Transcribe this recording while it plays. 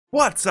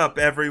What's up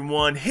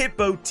everyone,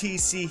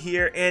 HitboTC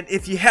here, and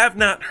if you have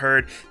not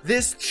heard,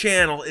 this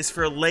channel is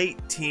for late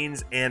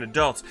teens and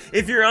adults.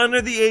 If you're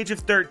under the age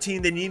of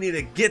 13, then you need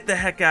to get the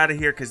heck out of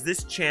here because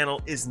this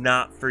channel is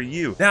not for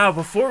you. Now,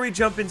 before we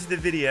jump into the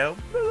video,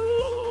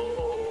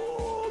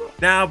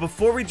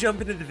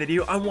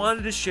 I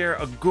wanted to share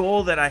a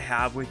goal that I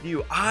have with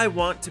you. I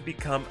want to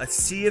become a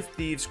Sea of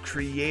Thieves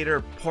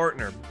creator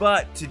partner,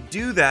 but to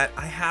do that,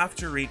 I have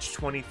to reach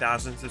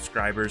 20,000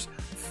 subscribers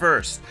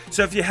first.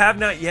 So if you have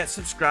not yet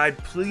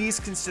subscribed, please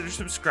consider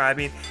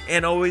subscribing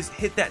and always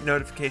hit that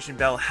notification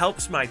bell.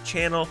 Helps my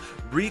channel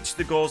reach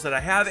the goals that I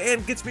have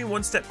and gets me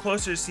one step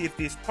closer to Sea of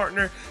Thieves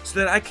partner so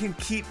that I can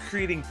keep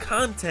creating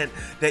content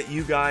that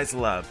you guys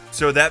love.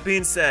 So that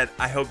being said,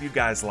 I hope you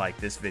guys like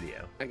this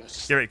video.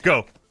 Here we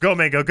go. Go,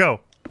 Mango, go.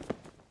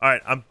 All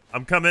right,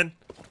 I'm coming.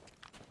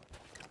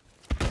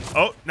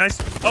 Oh, nice.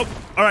 Oh,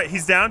 all right,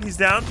 he's down. He's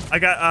down. I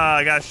got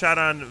a shot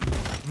on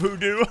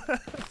Voodoo.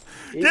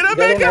 Get him,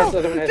 Mango!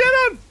 Get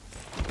him!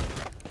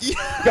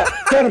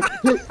 Get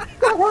him!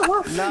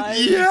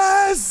 Nice.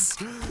 Yes!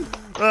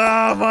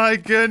 Oh my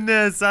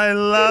goodness, I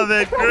love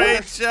it.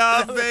 Great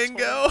job,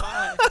 Mango.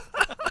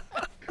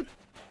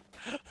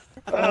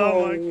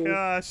 Oh my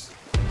gosh.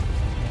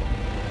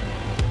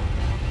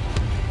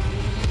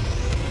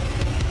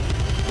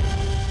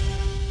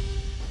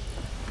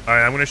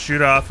 Alright, I'm gonna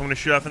shoot off. I'm gonna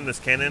shoot off in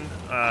this cannon.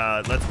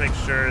 Let's make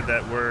sure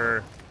that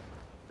we're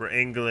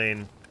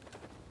angling.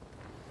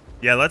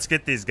 Yeah, let's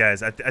get these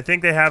guys. I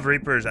think they have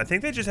Reapers. I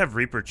think they just have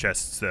Reaper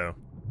chests though.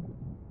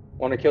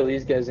 Want to kill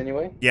these guys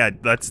anyway? Yeah,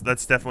 let's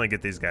definitely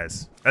get these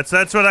guys. That's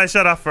what I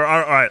shut off for.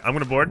 All right, I'm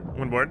gonna board.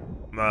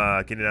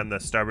 Getting on the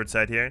starboard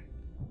side here.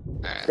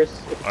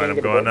 Chris, All right, I'm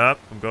going up.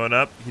 I'm going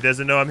up. He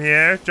doesn't know I'm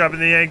here. Dropping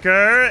the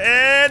anchor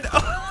and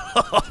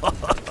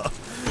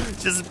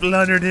just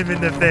blundered him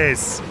in the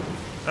face.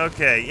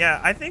 Okay,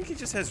 yeah, I think he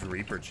just has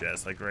Reaper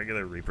chests, like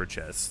regular Reaper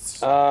chests.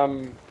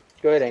 Go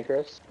ahead, anchor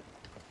us.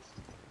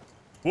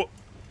 Whoa.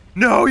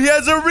 No, he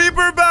has a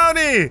Reaper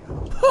bounty!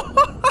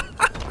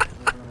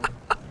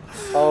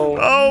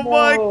 Oh no.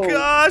 my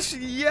gosh,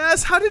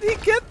 yes! How did he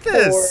get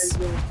this?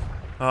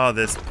 Oh,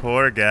 this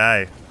poor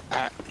guy.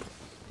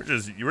 We're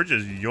just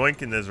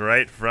yoinking this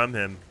right from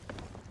him.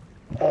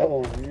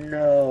 Oh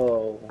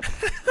no.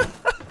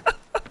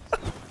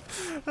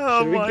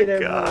 Oh my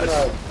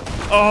gosh.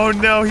 Oh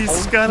no, he's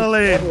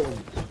scuttling.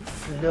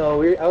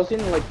 No, I was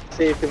gonna like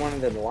say if they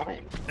wanted the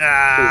line.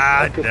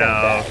 Ah,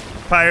 no.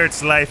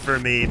 Pirate's life for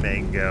me,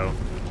 Mango.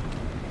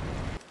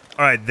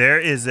 All right,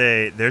 there's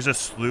a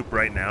sloop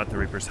right now at the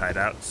Reaper's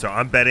hideout, so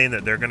I'm betting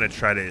that they're gonna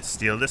try to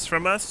steal this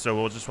from us. So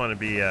we'll just want to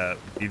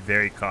be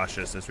very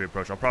cautious as we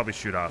approach. I'll probably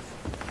shoot off.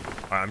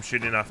 All right, I'm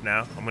shooting off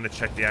now. I'm gonna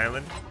check the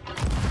island.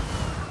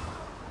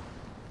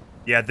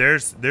 Yeah,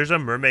 there's a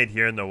mermaid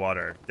here in the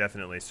water,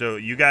 definitely. So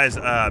you guys,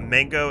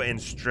 Mango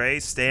and Stray,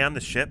 stay on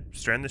the ship.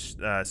 Stay on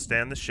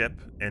the ship,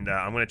 and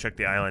I'm gonna check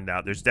the island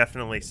out. There's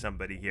definitely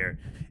somebody here.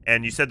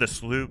 And you said the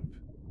sloop.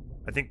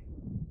 I think,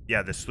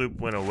 yeah, the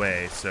sloop went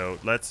away. So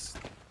let's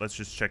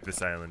just check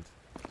this island.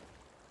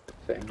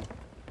 Thing.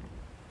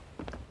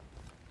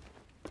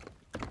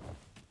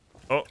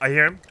 Oh, I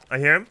hear him. I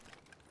hear him.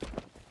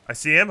 I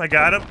see him. I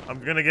got him.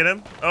 I'm gonna get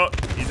him. Oh,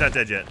 he's not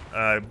dead yet.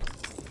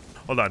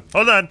 Hold on.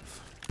 Hold on.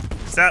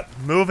 Stop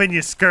moving,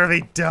 you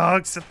scurvy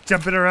dog. Stop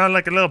jumping around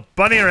like a little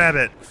bunny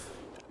rabbit.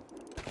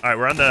 All right,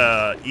 we're on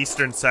the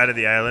eastern side of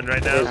the island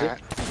right now.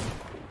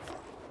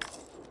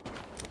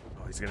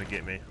 Oh, he's gonna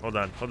get me. Hold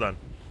on, hold on.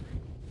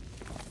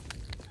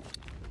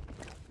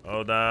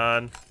 Hold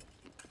on.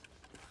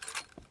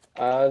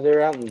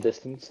 They're out in the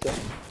distance still.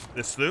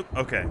 The sloop?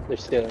 Okay. They're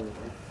still in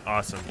there.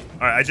 Awesome.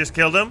 All right, I just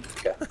killed him.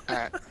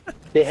 Okay.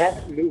 They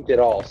haven't moved at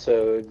all,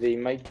 so they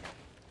might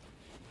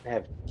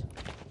have.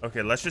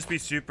 Okay, let's just be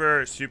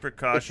super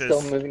cautious. It's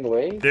still moving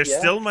away. There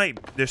still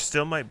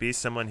might be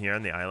someone here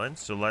on the island.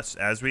 So let's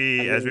as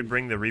we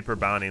bring the Reaper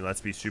bounty, let's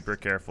be super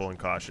careful and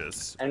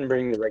cautious. And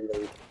bring the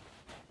regular.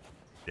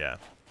 Yeah.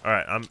 All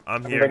right,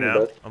 I'm here now.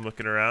 Both. I'm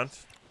looking around.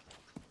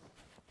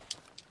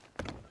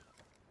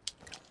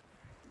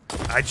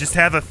 I just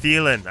have a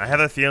feeling. I have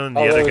a feeling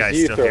the other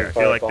guy's still here. I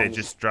feel like they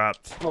just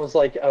dropped. I was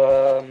like,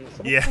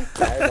 yeah.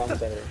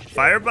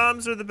 Fire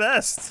bombs are the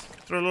best.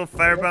 Throw little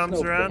fire bombs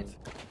around.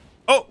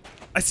 Oh,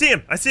 I see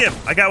him. I see him.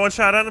 I got one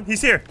shot on him.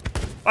 He's here.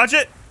 Watch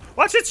it.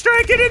 Watch it,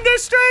 Stray. Get in there,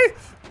 Stray.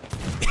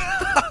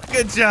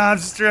 Good job,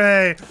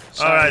 Stray.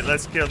 All right,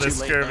 let's kill this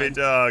scurvy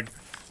dog.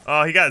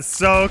 Oh, he got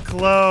so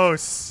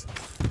close,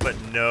 but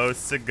no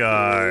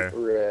cigar.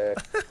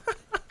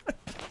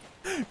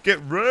 Get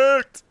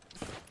wrecked.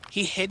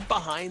 He hid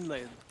behind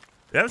the.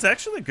 That was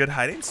actually a good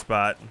hiding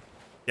spot.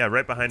 Yeah,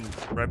 right behind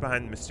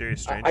the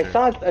mysterious stranger. I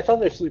thought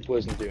their sloop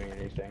wasn't doing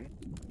anything.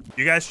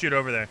 You guys shoot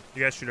over there.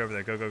 You guys shoot over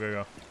there. Go, go, go,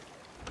 go.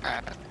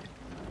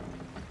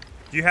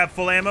 Do you have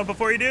full ammo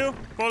before you do?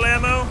 Full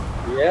ammo?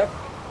 Yep.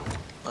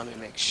 Let me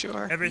make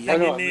sure.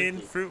 Everything you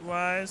need,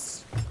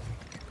 fruit-wise.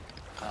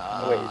 Wait,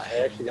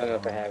 I actually don't know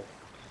if I have.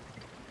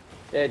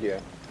 Yeah, I do.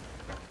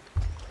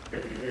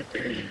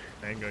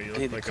 Mango, you I look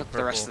need like to a cook purple.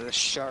 the rest of the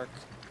shark.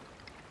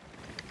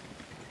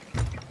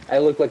 I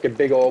look like a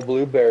big old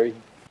blueberry.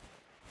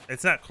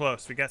 It's not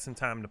close. We got some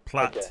time to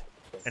plot Okay.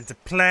 and to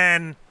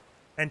plan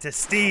and to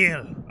steal.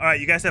 All right,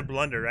 you guys have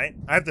blunder, right?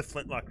 I have the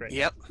flintlock right.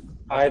 Yep.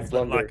 I have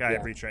Flintlock blunder. I Yeah.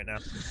 have reach right now.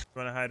 You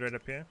want to hide right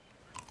up here?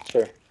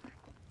 Sure.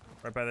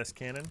 Right by this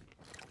cannon?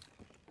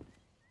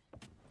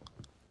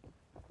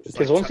 Just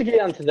Because like once you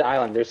get onto the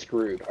island, they're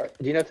screwed.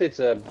 Do you know if it's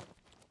a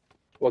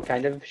what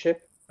kind of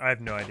ship? I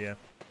have no idea.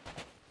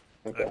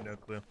 I Okay. have no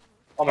clue.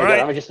 Oh my All god,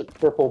 right. I'm just a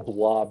purple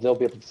blob. They'll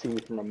be able to see me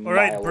from a mile All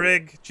right, away.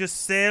 Brig,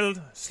 just sail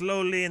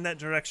slowly in that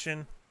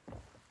direction.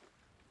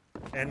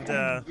 And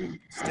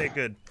stay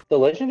good. The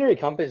legendary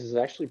compass is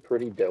actually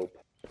pretty dope.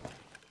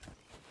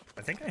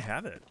 I think I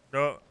have it.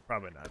 No,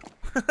 probably not.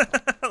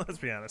 Let's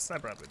be honest, I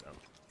probably don't.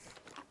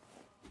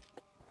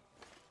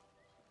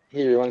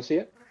 Here, you want to see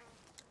it?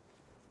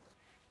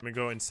 Let me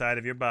go inside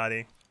of your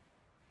body.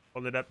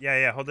 Hold it up.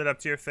 Yeah, hold it up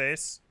to your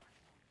face.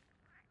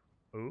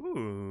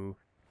 Ooh.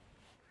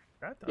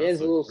 That does Yeah, it's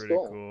a little look pretty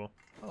skull. cool.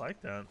 I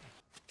like that.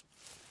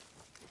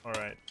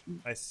 Alright.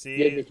 I Yeah, see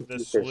you the can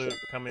keep sloop it.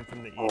 coming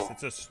from the east. Oh.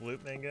 It's a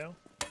sloop, Mango.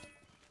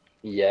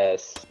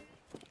 Yes.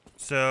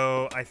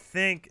 So, I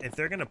think if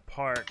they're gonna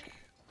park,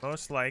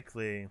 most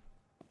likely,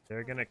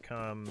 they're gonna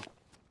come...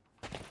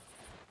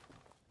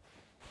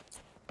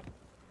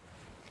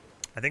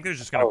 I think they're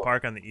just gonna Oh.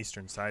 park on the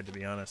eastern side, to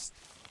be honest.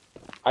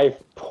 I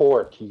have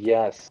pork,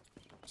 yes.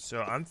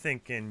 So I'm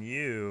thinking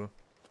you,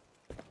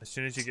 as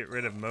soon as you get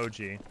rid of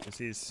Moji,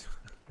 because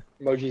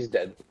Moji's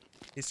dead.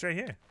 he's right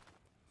here.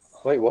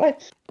 Wait,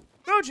 what?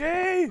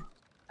 Moji!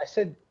 I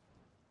said,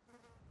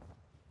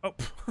 Oh.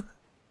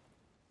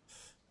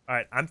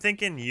 Alright, I'm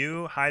thinking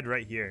you hide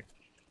right here.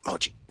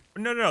 Moji.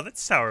 No, that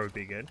tower would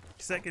be good,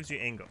 because that gives you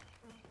angle.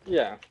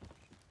 yeah.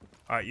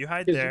 Alright, you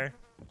hide 'Cause there.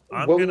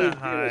 I'm What we gonna need to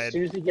do, as hide.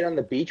 soon as we get on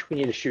the beach, we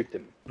need to shoot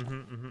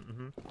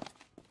them.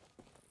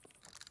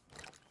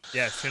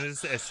 Yeah, as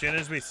soon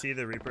as we see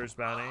the Reaper's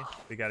bounty,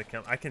 we gotta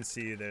come. I can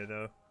see you there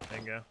though,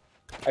 Mango.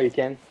 Oh, you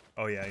can?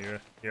 Oh yeah,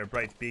 you're a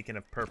bright beacon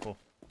of purple.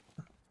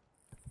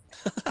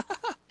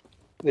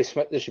 This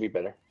should be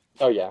better.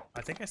 Oh, yeah.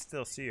 I think I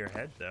still see your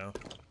head though.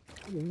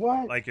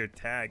 What? Like your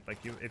tag. Like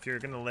if you're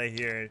gonna lay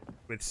here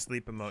with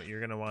sleep emote, you're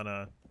gonna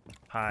wanna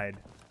hide.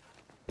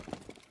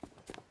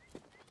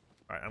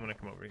 Alright, I'm gonna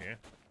come over here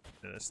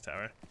to this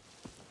tower.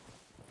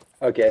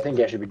 Okay, I think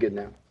I should be good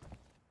now.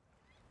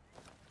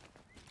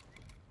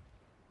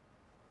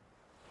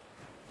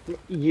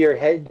 Your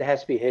head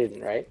has to be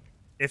hidden, right?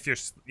 If you're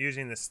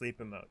using the sleep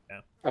emote,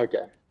 yeah.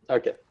 Okay.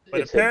 Okay.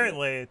 But It's hidden.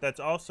 apparently that's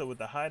also with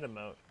the hide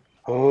emote.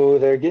 Oh,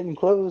 they're getting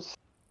close.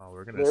 Oh,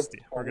 we're They're gonna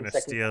on the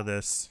second steal tower.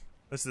 this.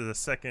 This is the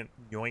second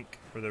yoink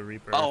for the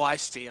Reaper. Oh, I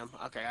see him.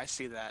 Okay, I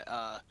see that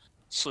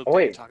sloop Oh that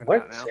you're wait, talking what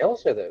about now.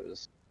 sails are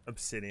those?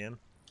 Obsidian.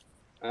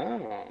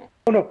 Oh.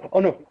 Oh no! Oh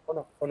no! Oh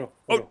no! Oh no!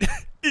 Oh, no.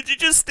 did you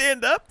just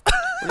stand up?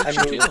 I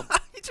moved.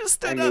 You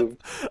just I stood up.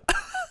 moved.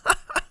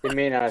 They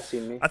may not have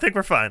seen me. I think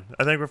we're fine.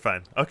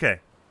 Okay.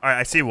 All right.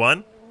 I see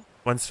one.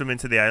 One swim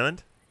into the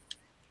island.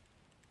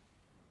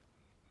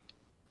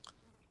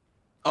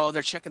 Oh,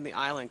 they're checking the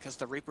island because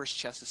the Reaper's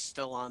chest is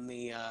still on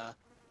the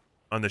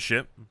On the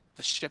ship.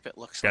 ship. It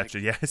looks Gotcha.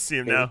 like. Yeah, I see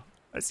him Can you- now.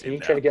 I see Can him you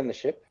try now. to get on the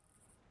ship?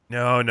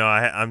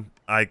 No,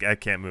 I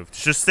can't move.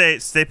 Just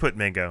stay put,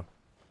 Mango.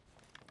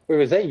 Wait,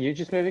 was that you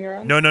just moving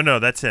around? No,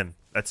 that's him.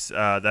 That's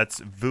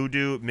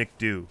Voodoo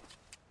McDoo.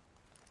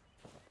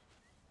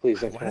 Please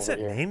don't Why come does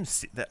over that here. name?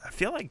 I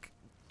feel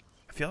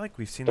like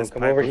we've seen Don't this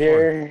come pipe over before.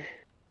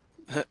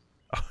 here.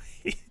 Oh,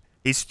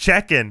 he's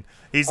checking.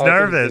 He's Oh, I thought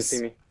he was gonna nervous.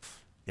 see me.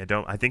 Yeah,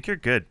 don't. I think you're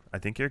good.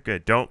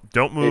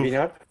 Don't move. Maybe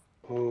not.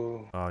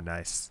 Ooh. Oh,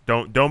 nice.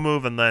 Don't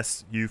move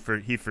unless he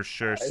for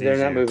sure sees They're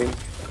not you. moving.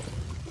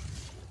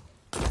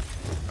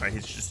 All right,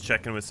 he's just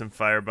checking with some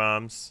fire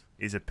bombs.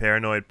 He's a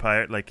paranoid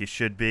pirate, like he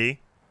should be.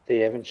 They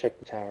haven't checked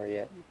the tower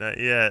yet. Not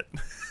yet.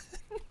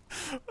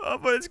 Oh,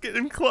 but it's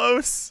getting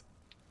close.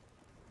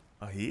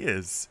 Oh, he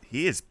is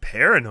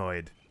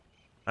paranoid.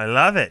 I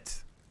love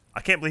it.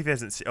 I can't believe he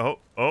hasn't seen. Oh.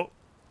 Oh,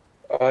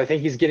 I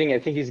think he's getting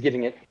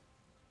it.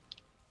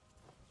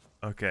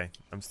 Okay,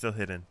 I'm still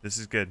hidden. This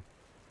is good.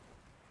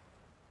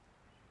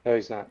 No,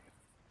 he's not.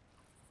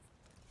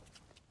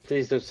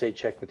 Please don't say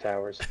check the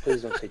towers.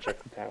 Please don't say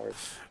check the towers.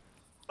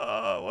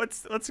 Oh,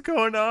 what's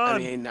going on? I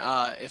mean,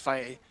 if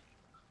I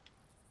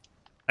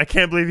I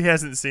can't believe he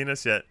hasn't seen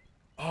us yet.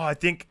 Oh, I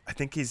think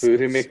he's.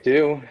 Voodoo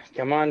McDoo.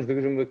 Come on,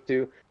 Voodoo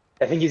McDoo.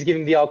 I think he's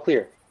giving the all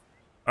clear.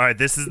 All right,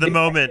 this is the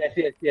moment.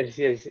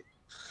 Yes.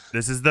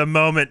 This is the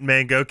moment,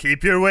 Mango.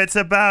 Keep your wits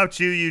about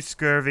you, you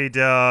scurvy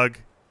dog.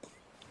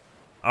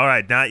 All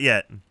right, not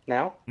yet.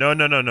 Now? No,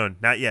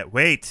 not yet.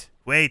 Wait,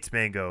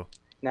 Mango.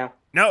 Now.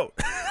 No,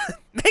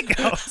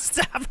 Mango,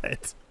 stop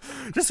it.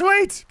 Just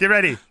wait. Get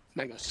ready.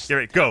 Mango's Get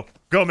ready.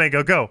 Go,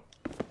 Mango, go.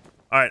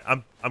 All right,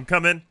 I'm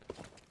coming.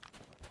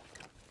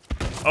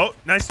 Oh,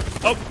 nice.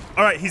 Oh,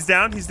 all right, he's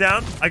down.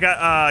 I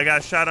got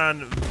a shot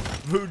on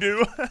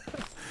Voodoo.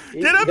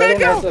 Get him,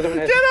 Mango.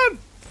 Get him.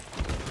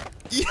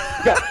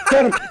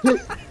 Got him.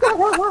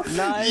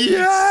 nice.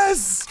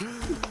 Yes!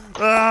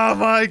 Oh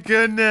my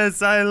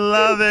goodness, I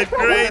love it.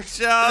 Great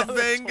job, That was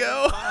so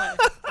Mango. fun.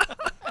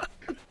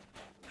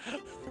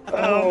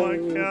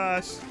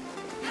 gosh.